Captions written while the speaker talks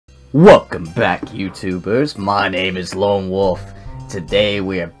Welcome back, YouTubers. My name is Lonewolf. Today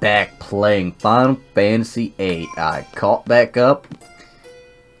we are back playing Final Fantasy VIII. I caught back up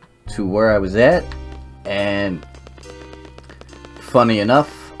to where I was at, and funny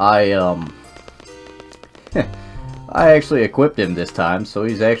enough, I actually equipped him this time, so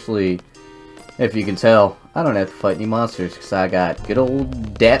he's actually, if you can tell, I don't have to fight any monsters because I got good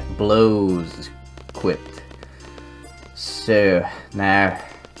old Dat Blows equipped. So now,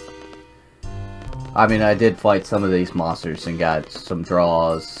 I mean, I did fight some of these monsters and got some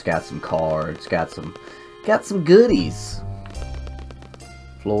draws, got some cards, got some goodies.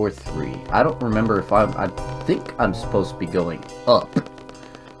 Floor 3. I don't remember if I think I'm supposed to be going up,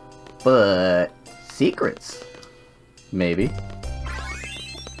 but secrets, maybe.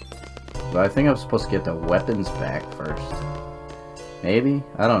 But I think I'm supposed to get the weapons back first. Maybe?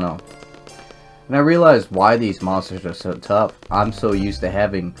 I don't know. And I realized why these monsters are so tough. I'm so used to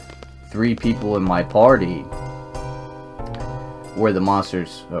having 3 people in my party where the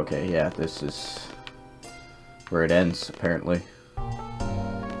monsters... Okay, yeah, this is where it ends, apparently.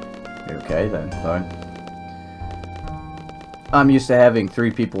 Okay, then, fine. I'm used to having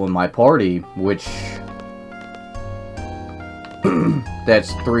 3 people in my party, which...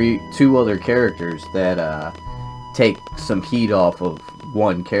 that's 2 other characters that take some heat off of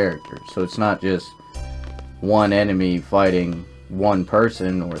one character. So it's not just one enemy fighting one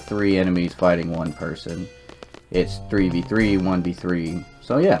person or 3 enemies fighting one person. It's 3v3, 1v3.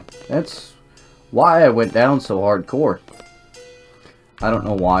 So yeah, that's why I went down so hardcore. I don't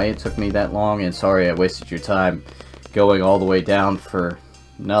know why it took me that long, and sorry I wasted your time going all the way down for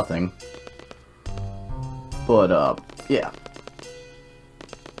nothing. But yeah.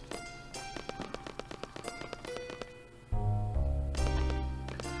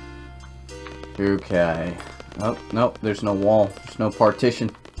 Okay. Oh, no, there's no wall. There's no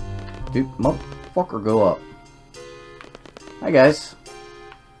partition. Dude, motherfucker, go up. Hi, guys.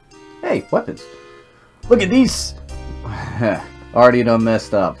 Hey, weapons. Look at these. Already done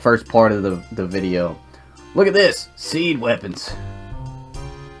messed up. First part of the video. Look at this. Seed weapons.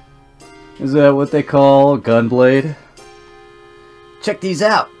 Is that what they call a gunblade? Check these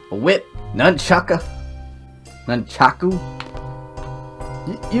out. A whip. Nunchaku.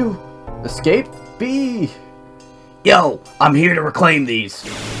 You escape? B. Yo, I'm here to reclaim these.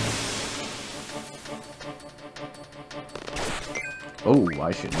 Oh,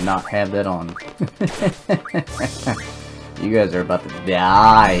 I should not have that on. You guys are about to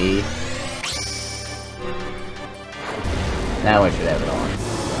die. Now I should have it on.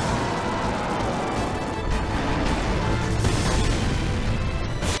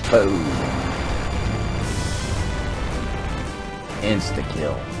 Boom.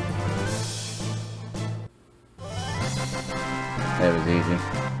 Insta-kill. That was easy.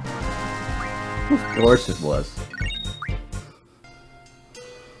 Of course it was.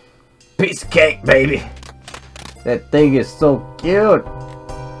 Piece of cake, baby! That thing is so cute!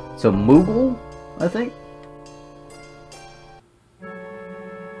 It's a Moogle, I think?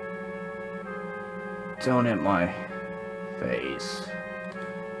 Don't hit my face.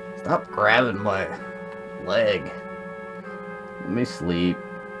 Stop grabbing my leg. Let me sleep.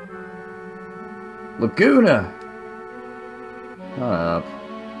 Laguna! Shut up.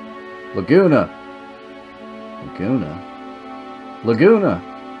 Laguna.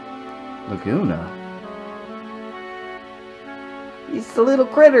 It's the little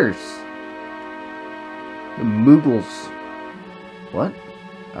critters. The Moogles. What?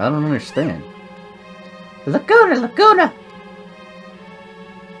 I don't understand. Laguna.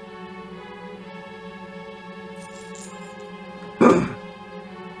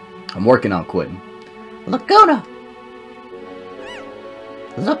 I'm working on quitting. Laguna.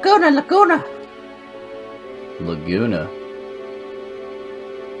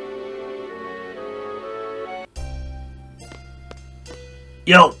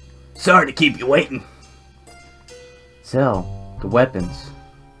 Yo, sorry to keep you waiting. So, the weapons.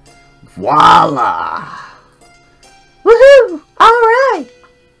 Voila! Woohoo! Alright!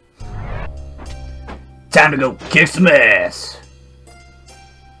 Time to go kick some ass!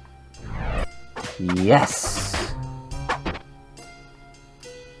 Yes!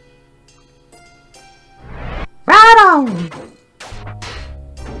 Right on!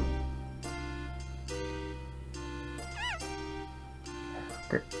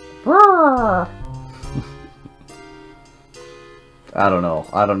 I don't know.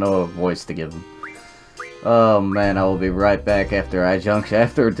 I don't know a voice to give him. Oh man, I will be right back after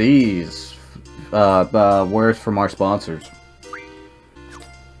these words from our sponsors.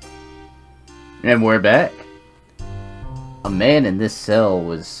 And we're back. A man in this cell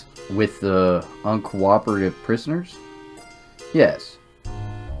was with the uncooperative prisoners? Yes.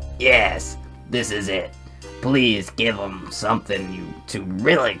 Yes, this is it. Please give them something to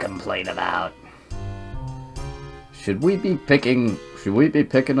really complain about. Should we be picking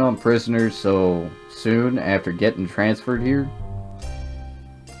on prisoners so soon after getting transferred here?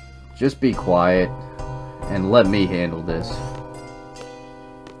 Just be quiet and let me handle this.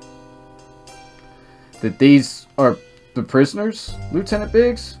 That these are the prisoners, Lieutenant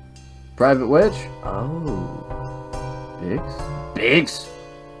Biggs? Private Wedge? Oh. Biggs? Biggs?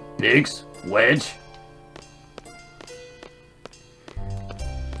 Biggs? Wedge?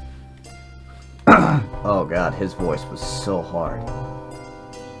 Oh god, his voice was so hard.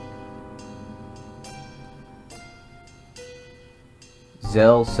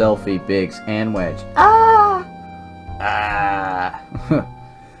 Zell, Selfie, Biggs, and Wedge. Ah!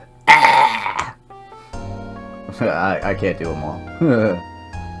 I can't do them all.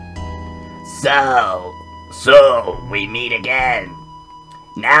 So, we meet again.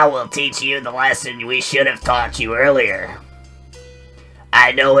 Now we'll teach you the lesson we should have taught you earlier.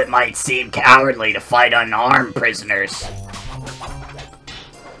 I know it might seem cowardly to fight unarmed prisoners.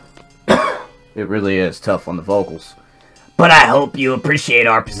 It really is tough on the vocals. But I hope you appreciate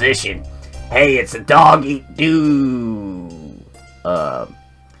our position. Hey, it's a dog-eat-doo.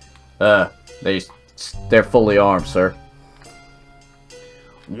 They're fully armed, sir.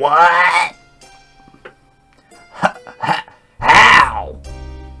 What? How?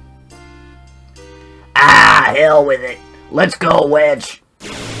 Ah, hell with it. Let's go, Wedge.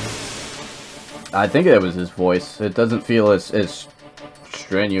 I think that was his voice. It doesn't feel as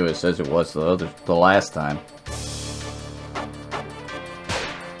strenuous as it was the last time.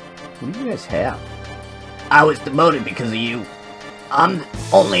 What do you guys have? I was demoted because of you. I'm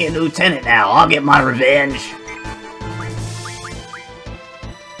only a lieutenant now. I'll get my revenge.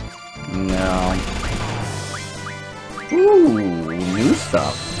 No. Ooh, new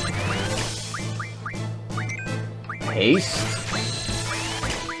stuff. Haste.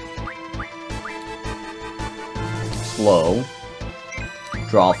 Slow.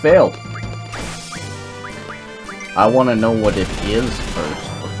 Draw failed. I want to know what it is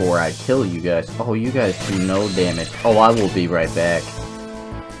first before I kill you guys. Oh, you guys do no damage. Oh, I will be right back.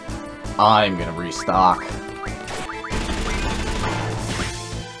 I'm gonna restock.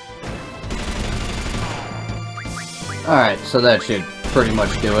 Alright, so that should pretty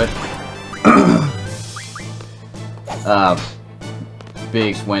much do it.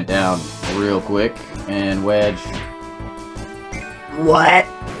 Biggs went down real quick, and Wedge... What?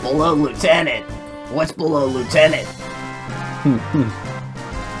 Below Lieutenant? What's below Lieutenant?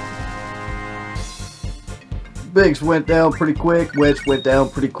 Biggs went down pretty quick, Wedge went down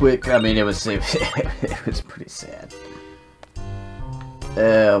pretty quick. I mean, it was it was pretty sad.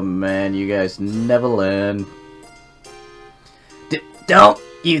 Oh man, you guys never learn. Don't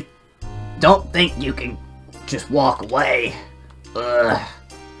think you can just walk away. Ugh.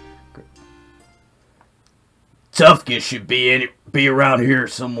 Toughness should be around here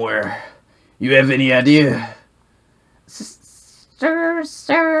somewhere. You have any idea? Sir.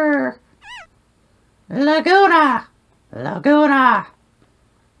 Laguna.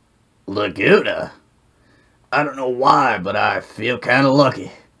 I don't know why, but I feel kind of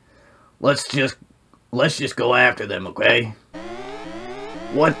lucky. Let's just go after them, okay?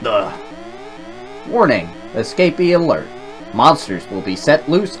 What the? Warning, escapee alert. Monsters will be set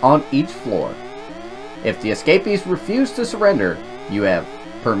loose on each floor. If the escapees refuse to surrender, you have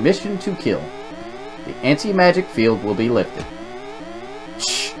permission to kill. The anti-magic field will be lifted.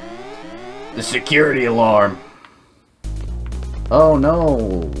 Shh! The security alarm. Oh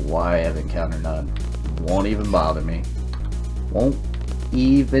no, I have encountered none. Won't even bother me. Won't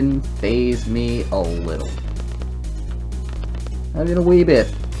even faze me a little. Not even a wee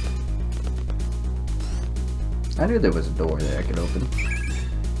bit. I knew there was a door there I could open.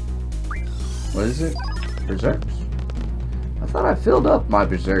 What is it? Berserks? I thought I filled up my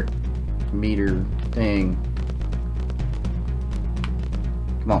berserk meter thing.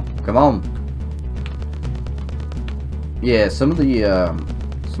 Come on. Yeah, some of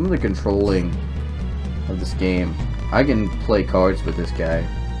the controlling of this game, I can play cards with this guy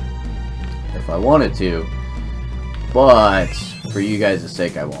if I wanted to, but for you guys'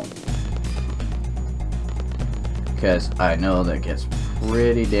 sake I won't, because I know that gets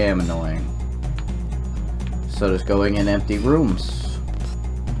pretty damn annoying. So does going in empty rooms,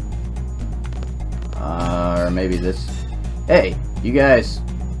 or maybe this. Hey, you guys,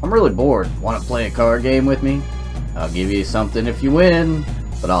 I'm really bored. Want to play a card game with me? I'll give you something if you win,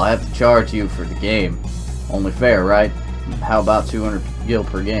 but I'll have to charge you for the game. Only fair, right? How about 200 gil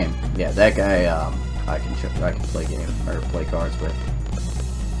per game? Yeah, that guy. I can play play cards with.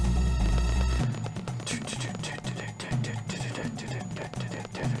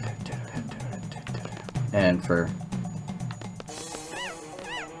 And for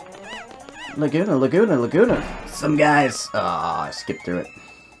Laguna. Some guys. I skipped through it.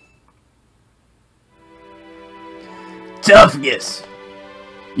 Toughness!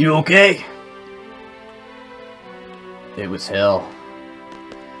 You okay? It was hell.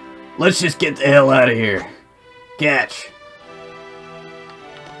 Let's just get the hell out of here. Catch.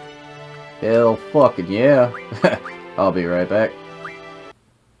 Hell fucking yeah. I'll be right back.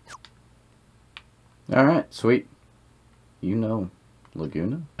 Alright, sweet. You know,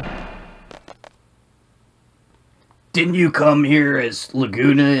 Laguna? Didn't you come here as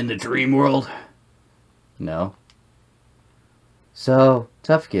Laguna in the dream world? No. So,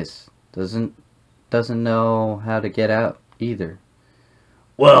 Toughness doesn't know how to get out either.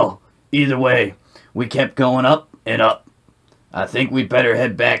 Well, either way, we kept going up and up. I think we'd better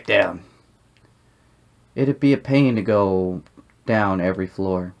head back down. It'd be a pain to go down every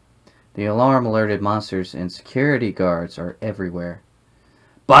floor. The alarm alerted monsters and security guards are everywhere.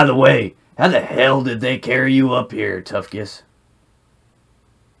 By the way, how the hell did they carry you up here, Toughness?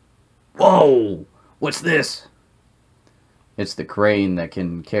 Whoa! What's this? It's the crane that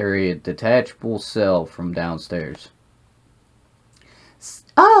can carry a detachable cell from downstairs.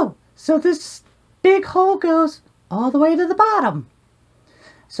 Oh, so this big hole goes all the way to the bottom.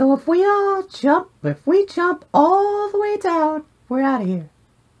 So if we jump all the way down, we're out of here.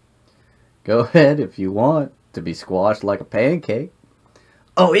 Go ahead if you want to be squashed like a pancake.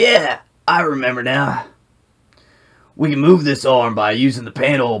 Oh yeah, I remember now. We can move this arm by using the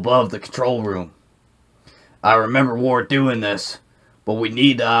panel above the control room. I remember Ward doing this, but we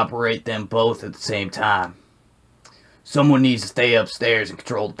need to operate them both at the same time. Someone needs to stay upstairs and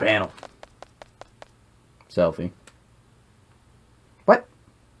control the panel. Selfie. What?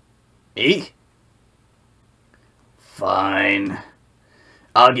 Me? Fine.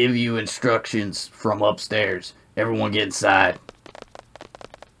 I'll give you instructions from upstairs. Everyone get inside.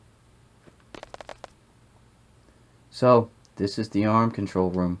 So, this is the arm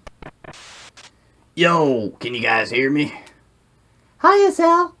control room. Yo, can you guys hear me? Hiya,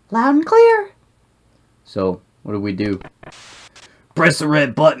 Zell. Loud and clear. So, what do we do? Press the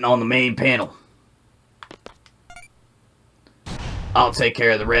red button on the main panel. I'll take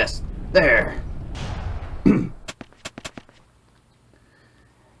care of the rest. There.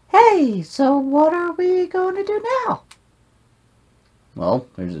 Hey, so what are we going to do now? Well,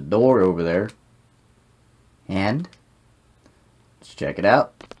 there's a door over there. And? Let's check it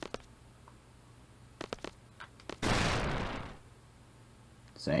out.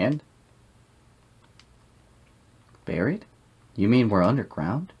 Sand? Buried? You mean we're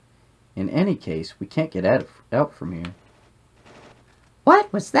underground? In any case, we can't get out from here.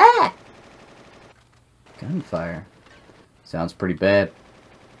 What was that? Gunfire. Sounds pretty bad.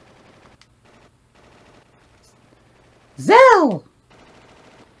 Zell!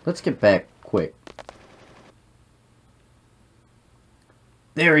 Let's get back quick.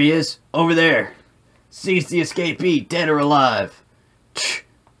 There he is, over there. Seize the escapee, dead or alive.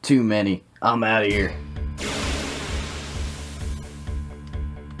 Too many. I'm out of here.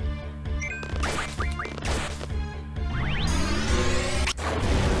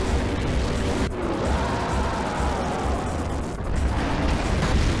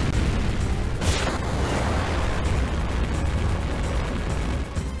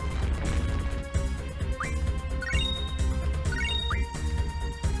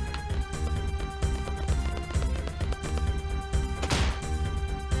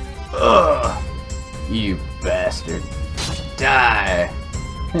 Ugh! You bastard. Die!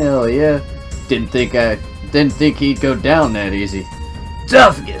 Hell yeah. Didn't think he'd go down that easy.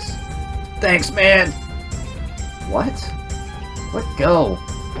 Toughness! Thanks, man! What? Let go.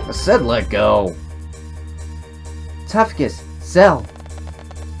 I said let go. Toughness, Zell.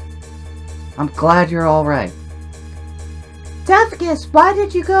 I'm glad you're alright. Toughness, why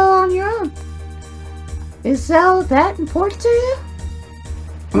did you go on your own? Is Zell that important to you?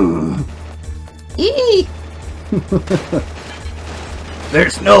 Eee!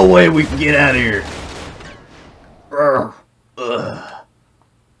 There's no way we can get out of here. Ugh.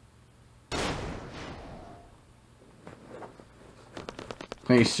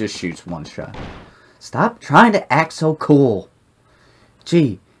 He just shoots one shot. Stop trying to act so cool.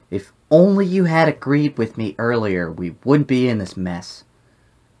 Gee, if only you had agreed with me earlier, we wouldn't be in this mess.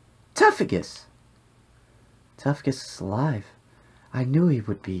 Toughness. Toughness is alive. I knew he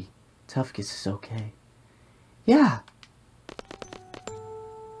would be. Toughness is okay. Yeah,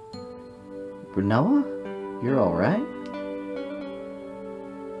 Noah? You're alright?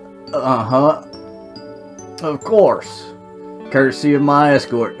 Uh-huh. Of course. Courtesy of my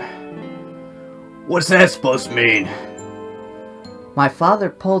escort. What's that supposed to mean? My father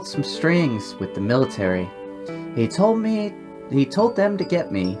pulled some strings with the military. He told them to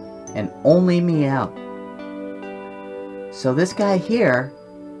get me, and only me out. So this guy here,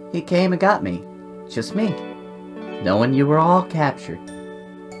 he came and got me. Just me. Knowing you were all captured.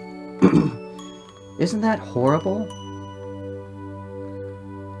 Isn't that horrible?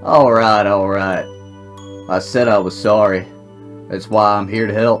 Alright, alright. I said I was sorry. That's why I'm here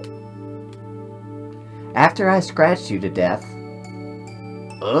to help. After I scratched you to death.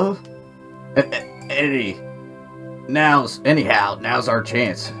 Anyhow, now's our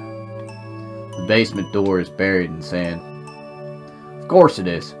chance. The basement door is buried in sand. Of course it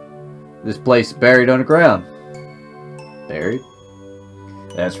is. This place is buried underground. Buried?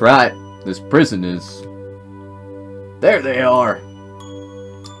 That's right. This prison is... There they are.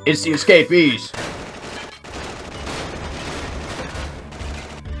 It's the escapees.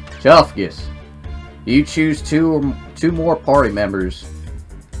 Chufgus, you choose two more party members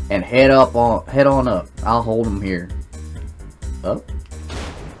and head on up. I'll hold them here. Up?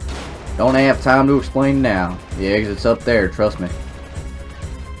 Don't have time to explain now. The exit's up there, trust me.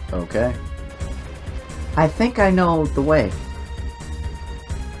 Okay. I think I know the way.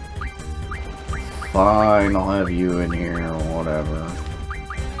 Fine, I'll have you in here or whatever.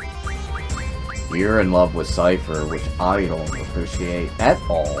 You're in love with Cypher, which I don't appreciate at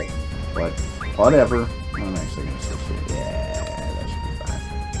all. But whatever. I'm actually gonna switch it. Yeah, that should be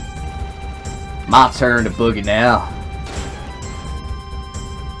fine. My turn to boogie now.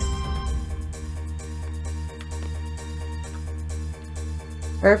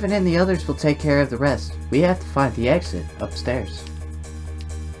 Irvin and the others will take care of the rest. We have to find the exit upstairs.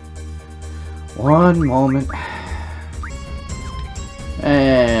 One moment.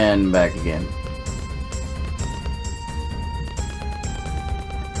 And back again.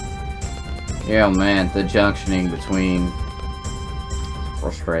 Yeah, man, the junctioning between...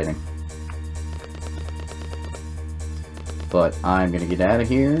 frustrating. But I'm gonna get out of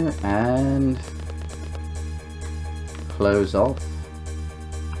here and... close off.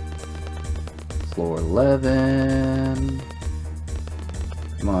 Floor 11.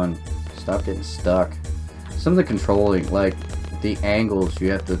 Come on, stop getting stuck. Some of the controlling, like the angles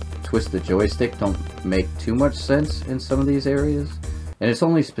you have to twist the joystick, don't make too much sense in some of these areas. And it's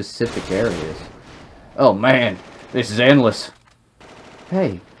only specific areas. Oh man, this is endless.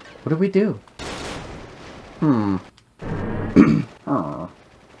 Hey, what do we do?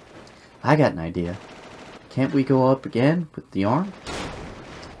 I got an idea. Can't we go up again with the arm?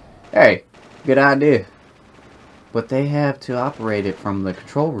 Hey, good idea. But they have to operate it from the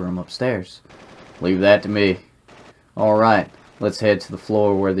control room upstairs. Leave that to me. Alright, let's head to the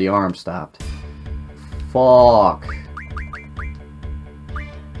floor where the arm stopped. Fuck.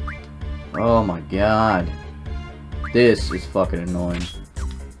 Oh my god. This is fucking annoying.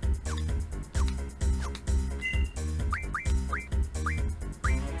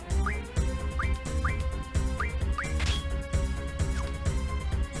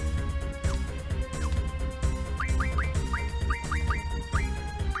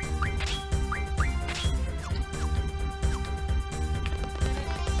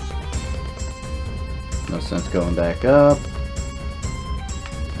 No sense going back up.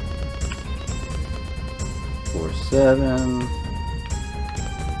 4-7.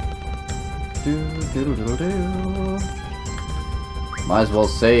 Might as well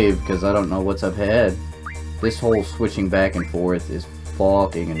save because I don't know what's up ahead. This whole switching back and forth is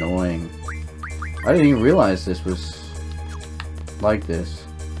fucking annoying. I didn't even realize this was like this.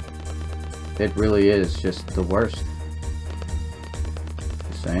 It really is just the worst.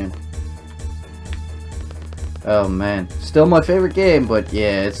 Just saying. Oh man, still my favorite game, but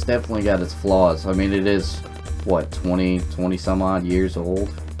yeah, it's definitely got its flaws. I mean, it is, what, 20 some odd years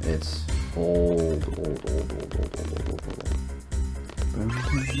old? It's old.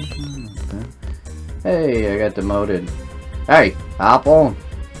 Hey, I got demoted. Hey, hop on.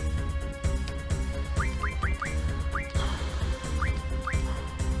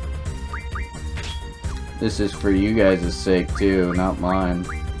 This is for you guys' sake too, not mine.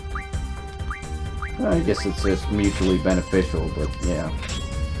 I guess it's just mutually beneficial, but yeah.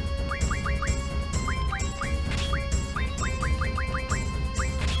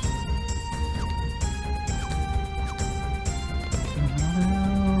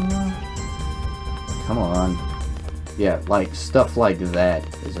 Come on. Yeah, like, stuff like that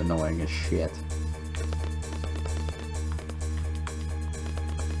is annoying as shit.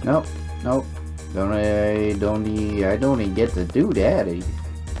 Nope, nope. I don't even get to do that.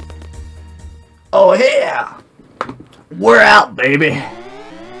 Oh yeah! We're out, baby!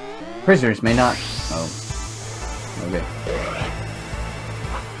 Prisoners may not... Oh.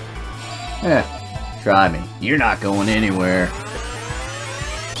 Okay. Try me. You're not going anywhere.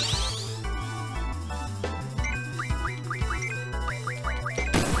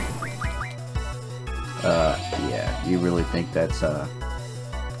 Yeah. You really think that's, gonna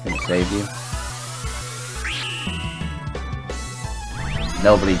save you?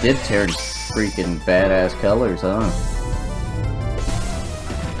 Nobody did turn freaking badass colors, huh?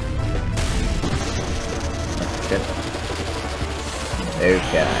 Shit.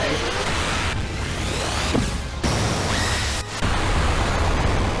 Okay.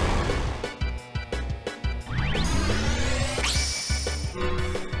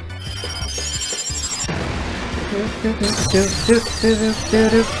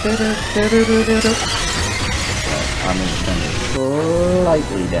 I'm gonna turn it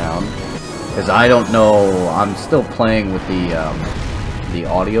slightly down because I don't know. I'm still playing with the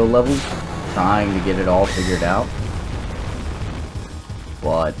audio levels, trying to get it all figured out.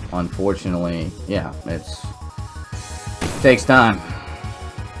 But unfortunately, yeah, it takes time.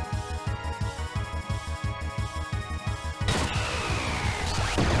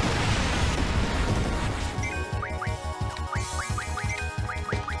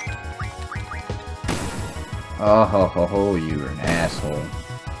 Oh, you're an asshole.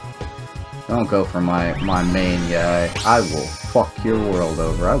 Don't go for my main guy. I will fuck your world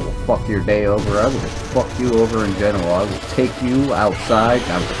over. I will fuck your day over. I will fuck you over in general. I will take you outside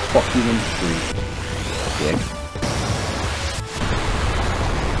and I will fuck you in the street. Dick.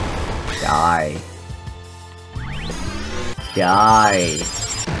 Die. Die.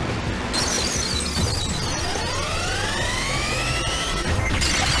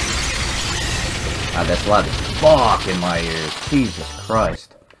 God, that's loud as fuck in my ears. Jesus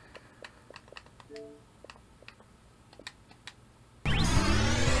Christ.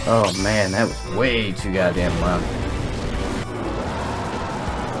 Oh man, that was way too goddamn loud.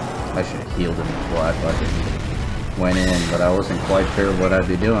 I should have healed him before I fucking went in, but I wasn't quite sure what I'd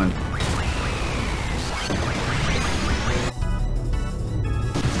be doing.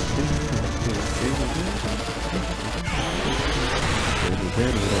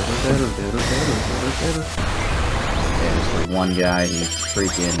 There's the one guy, he's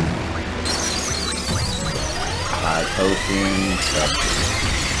freaking high potion stuff.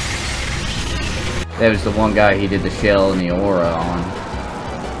 That was the one guy he did the shell and the aura on.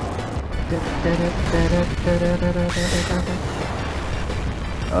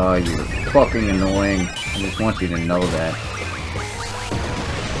 Oh, you're fucking annoying. I just want you to know that.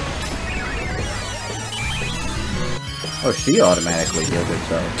 Oh, she automatically healed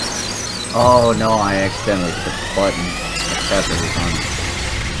herself. Oh no, I accidentally hit the button. That's what it's on.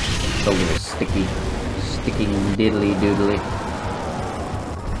 So little sticky diddly doodly.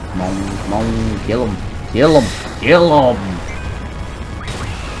 Come on, kill him. Kill him. Kill him.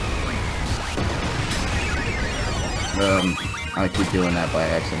 I keep doing that by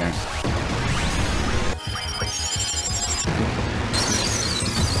accident.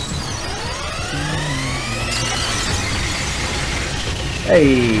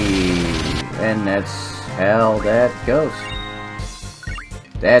 Hey, and that's how that goes.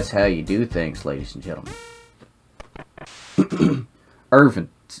 That's how you do things, ladies and gentlemen. Irvin.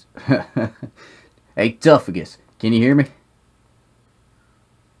 Hey, Tuffagus, can you hear me?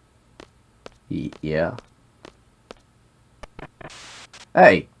 Yeah.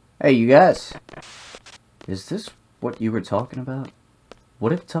 Hey, you guys. Is this what you were talking about?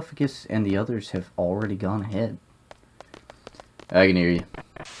 What if Tuffagus and the others have already gone ahead? I can hear you.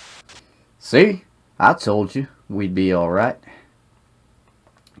 See? I told you we'd be alright.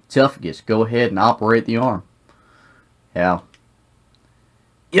 Tuffagus, go ahead and operate the arm. Yeah.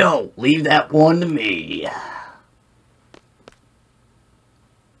 Yo, leave that one to me.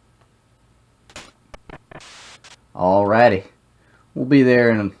 Alrighty. We'll be there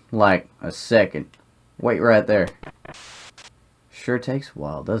in like a second. Wait right there. Sure takes a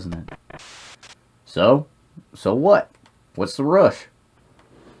while, doesn't it? So what? What's the rush?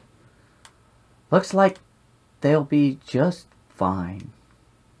 Looks like they'll be just fine.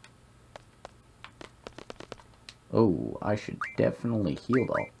 Oh, I should definitely heal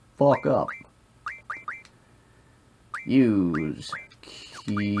the fuck up. Use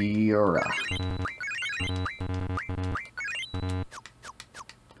Cura.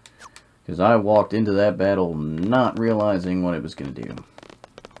 Because I walked into that battle not realizing what it was going to do.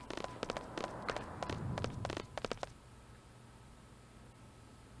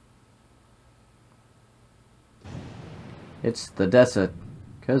 It's the desert.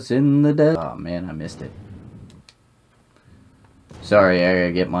 'Cause in the desert. Oh man, I missed it. Sorry, I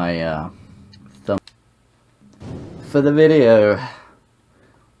gotta get my thumb for the video.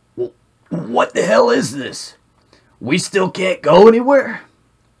 What the hell is this? We still can't go anywhere?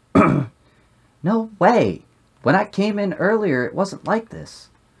 No way. When I came in earlier, it wasn't like this.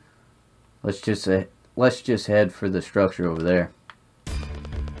 Let's just head for the structure over there.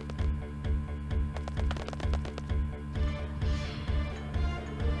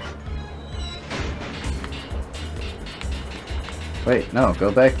 Wait, no,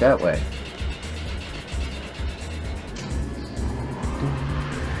 go back that way.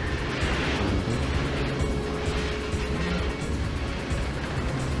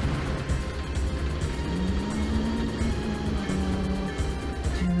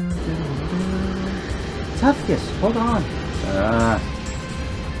 Toughness, hold on.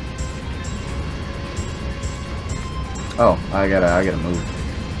 Oh, I gotta move.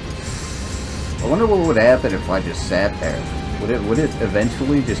 I wonder what would happen if I just sat there. Would it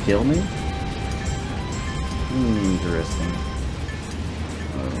eventually just kill me? Interesting.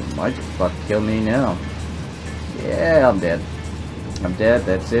 Might just fucking kill me now. Yeah, I'm dead. I'm dead,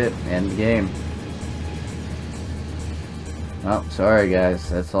 that's it. End the game. Oh, sorry guys,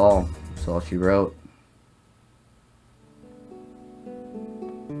 that's all. That's all she wrote.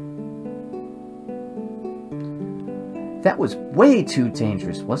 That was way too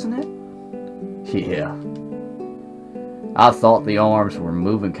dangerous, wasn't it? Yeah. I thought the arms were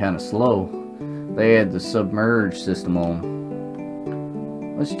moving kind of slow. They had the submerge system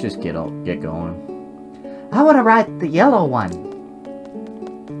on. Let's just get going. I want to ride the yellow one.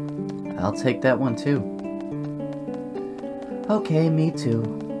 I'll take that one too. Okay, me too.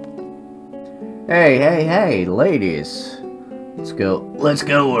 Hey, ladies. Let's go. Let's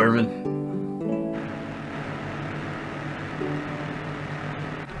go, Irvin.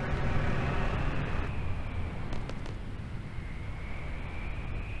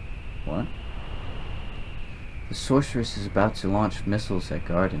 What? The sorceress is about to launch missiles at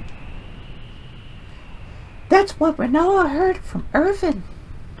Garden. That's what Renoa heard from Irvin.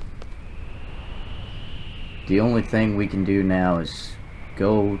 The only thing we can do now is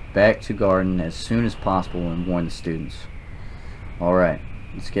go back to Garden as soon as possible and warn the students. Alright,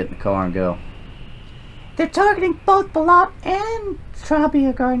 let's get in the car and go. They're targeting both Balop and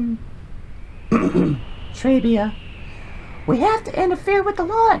Trabia Garden. Trabia. We have to interfere with the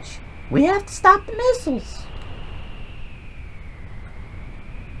launch. We have to stop the missiles.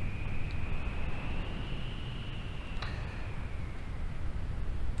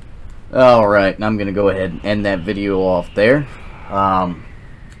 Alright, and I'm going to go ahead and end that video off there.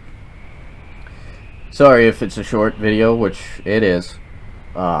 Sorry if it's a short video, which it is.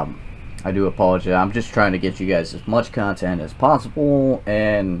 I do apologize. I'm just trying to get you guys as much content as possible,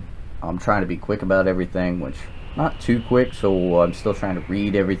 and I'm trying to be quick about everything, which not too quick, so I'm still trying to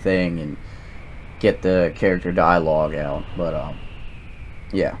read everything and get the character dialogue out. But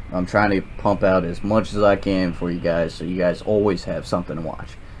yeah, I'm trying to pump out as much as I can for you guys, so you guys always have something to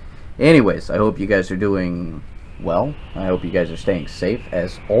watch. Anyways, I hope you guys are doing well. I hope you guys are staying safe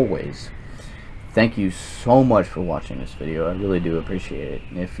as always. Thank you so much for watching this video. I really do appreciate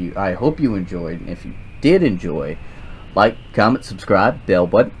it. I hope you enjoyed. And if you did enjoy, like, comment, subscribe, bell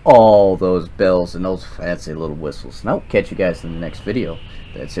button, all those bells and those fancy little whistles. And I'll catch you guys in the next video.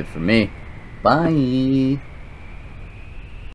 That's it for me. Bye.